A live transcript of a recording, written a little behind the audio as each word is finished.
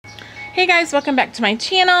Hey guys, welcome back to my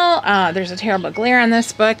channel. There's a terrible glare on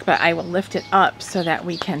this book, but I will lift it up so that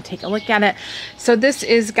we can take a look at it. So this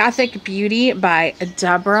is Gothic Beauty by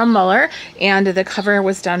Deborah Muller, and the cover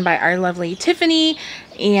was done by our lovely Tiffany,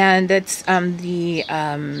 and it's the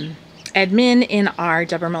admin in our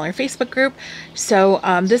Deborah Muller Facebook group. So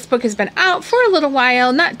this book has been out for a little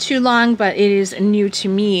while, not too long, but it is new to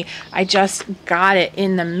me. I just got it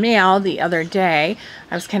in the mail the other day.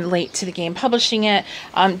 I was kind of late to the game publishing it.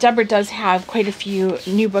 Deborah does have quite a few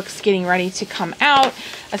new books getting ready to come out,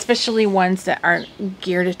 especially ones that are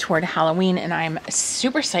geared toward Halloween, and I'm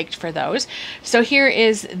super psyched for those. So here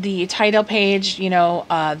is the title page. You know,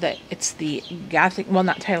 it's the Gothic, well,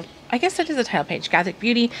 not title, I guess it is a title page, Gothic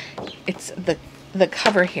Beauty. It's the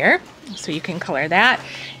cover here, so you can color that.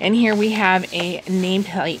 And here we have a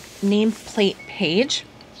nameplate page.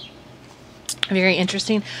 Very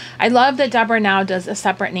interesting. I love that Deborah now does a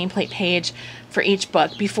separate nameplate page for each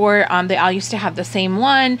book. Before, they all used to have the same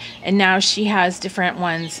one, and now she has different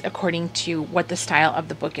ones according to what the style of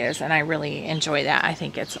the book is, and I really enjoy that. I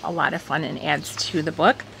think it's a lot of fun and adds to the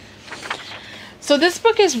book. So this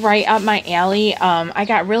book is right up my alley. I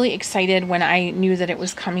got really excited when I knew that it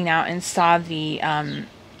was coming out and saw the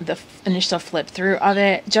initial flip through of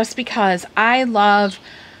it, just because I love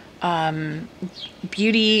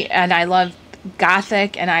beauty, and I love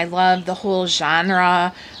Gothic, and I love the whole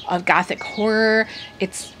genre of Gothic horror.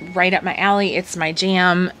 It's right up my alley. It's my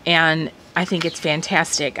jam, and I think it's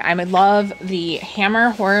fantastic. I love the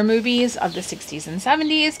Hammer horror movies of the 60s and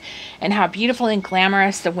 70s, and how beautiful and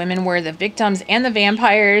glamorous the women were, the victims and the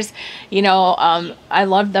vampires. You know, I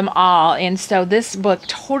loved them all. And so this book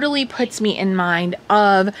totally puts me in mind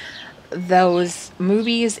of those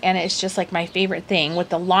movies, and it's just like my favorite thing, with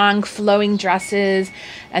the long flowing dresses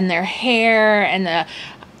and their hair and the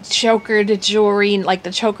chokered jewelry, like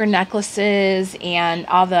the choker necklaces and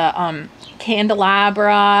all the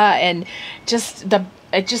candelabra, and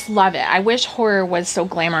I just love it. I wish horror was so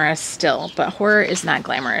glamorous still, but horror is not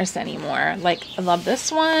glamorous anymore. Like, I love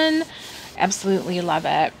this one, absolutely love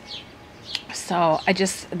it. So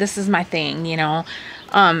this is my thing, you know.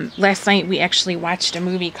 Last night we actually watched a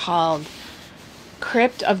movie called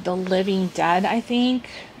Crypt of the Living Dead, I think.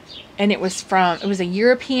 And it was a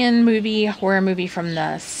European movie, horror movie from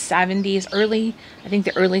the 70s, I think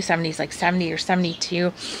the early 70s, like 70 or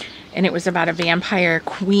 72. And it was about a vampire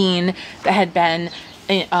queen that had been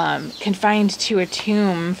confined to a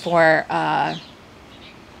tomb for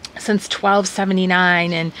since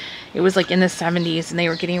 1279, and it was like in the 70s, and they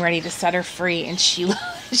were getting ready to set her free, and she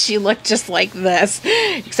looked just like this,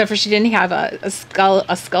 except for she didn't have a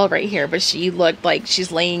skull right here, but she looked like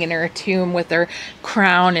she's laying in her tomb with her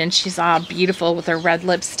crown, and she's all beautiful with her red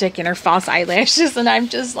lipstick and her false eyelashes, and I'm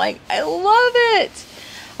just like, I love it.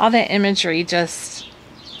 All that imagery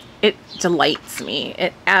it delights me.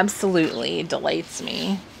 It absolutely delights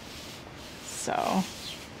me. So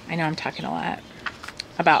I know I'm talking a lot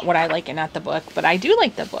about what I like and not the book, but I do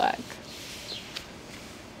like the book.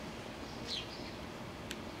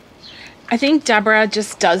 I think Deborah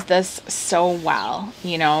just does this so well.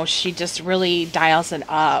 You know, she just really dials it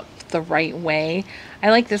up the right way.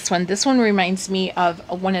 I like this one. This one reminds me of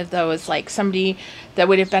one of those, like somebody that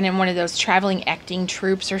would have been in one of those traveling acting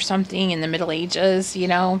troupes or something in the Middle Ages, you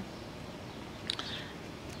know.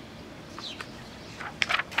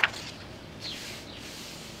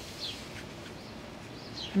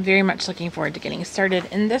 I'm very much looking forward to getting started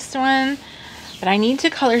in this one, but I need to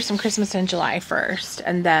color some Christmas in July first,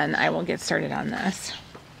 and then I will get started on this.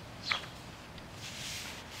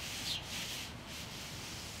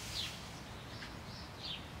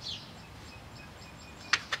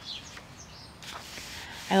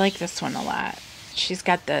 I like this one a lot. She's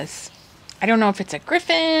got this, I don't know if it's a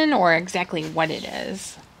griffin or exactly what it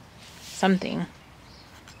is. Something.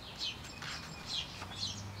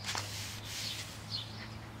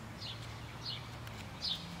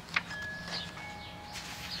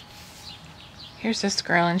 Here's this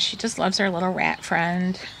girl, and she just loves her little rat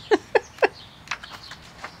friend.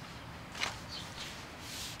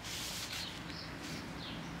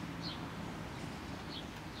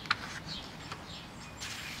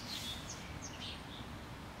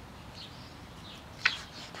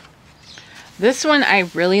 This one I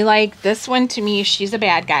really like. This one, to me, she's a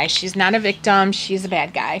bad guy. She's not a victim. She's a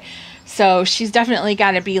bad guy. So she's definitely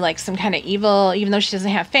got to be like some kind of evil, even though she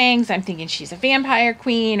doesn't have fangs. I'm thinking she's a vampire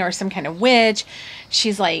queen or some kind of witch.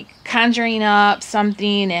 She's like conjuring up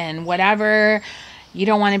something and whatever. You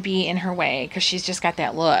don't want to be in her way, because she's just got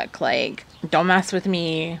that look like, don't mess with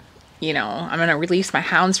me. You know, I'm going to release my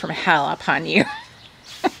hounds from hell upon you.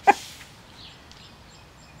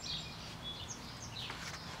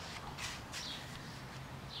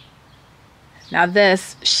 Now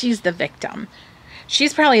this, she's the victim.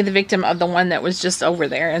 She's probably the victim of the one that was just over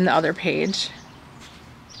there in the other page.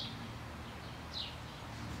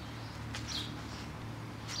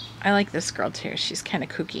 I like this girl too. She's kind of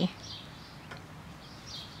kooky.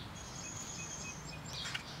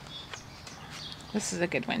 This is a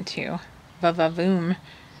good one too. Va-va-voom.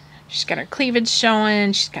 She's got her cleavage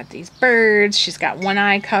showing. She's got these birds. She's got one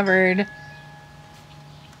eye covered.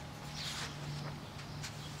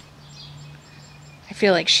 I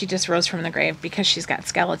feel like she just rose from the grave because she's got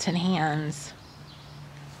skeleton hands.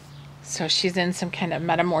 So she's in some kind of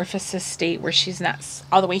metamorphosis state where she's not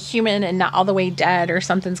all the way human and not all the way dead, or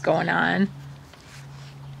something's going on.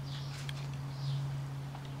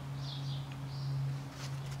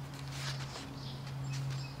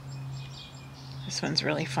 This one's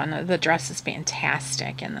really fun. The dress is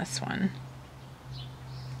fantastic in this one.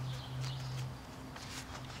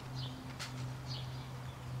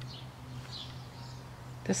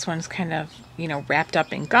 This one's kind of, you know, wrapped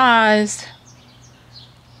up in gauze.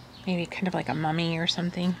 Maybe kind of like a mummy or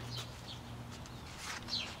something.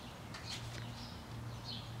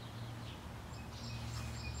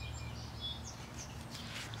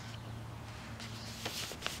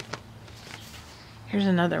 Here's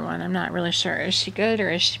another one. I'm not really sure. Is she good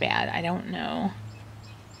or is she bad? I don't know.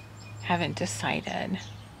 Haven't decided.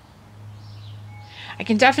 I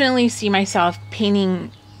can definitely see myself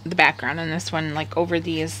painting the background in this one, like over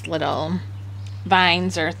these little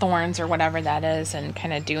vines or thorns or whatever that is, and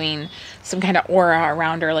kind of doing some kind of aura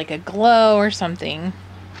around her, like a glow or something.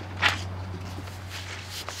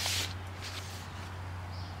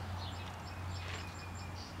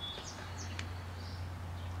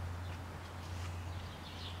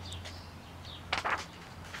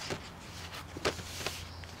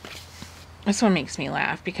 This one makes me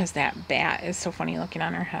laugh because that bat is so funny looking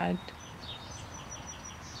on her head.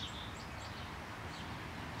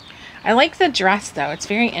 I like the dress though. It's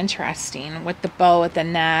very interesting with the bow at the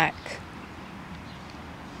neck.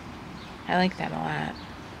 I like that a lot.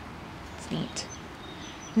 It's neat.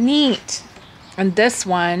 Neat. And this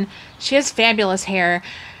one, she has fabulous hair.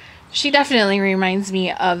 She definitely reminds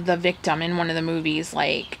me of the victim in one of the movies.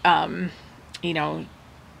 Like, you know,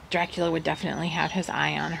 Dracula would definitely have his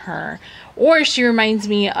eye on her. Or she reminds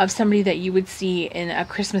me of somebody that you would see in A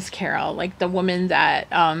Christmas Carol. Like the woman that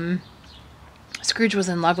Scrooge was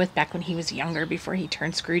in love with back when he was younger, before he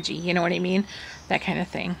turned Scroogey. You know what I mean? That kind of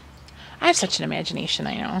thing. I have such an imagination,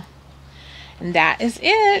 I know. And that is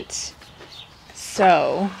it.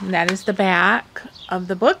 So that is the back of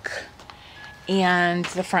the book. And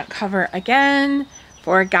the front cover again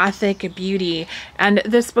for Gothic Beauty. And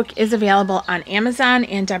this book is available on Amazon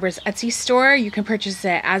and Deborah's Etsy store. You can purchase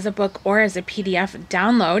it as a book or as a PDF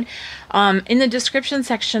download. In the description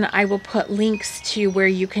section, I will put links to where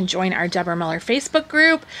you can join our Deborah Muller Facebook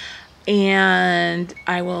group. And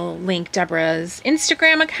I will link Deborah's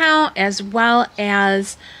Instagram account, as well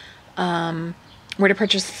as where to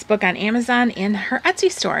purchase this book on Amazon and her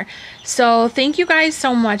Etsy store. So thank you guys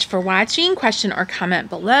so much for watching. Question or comment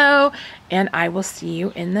below, and I will see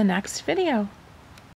you in the next video.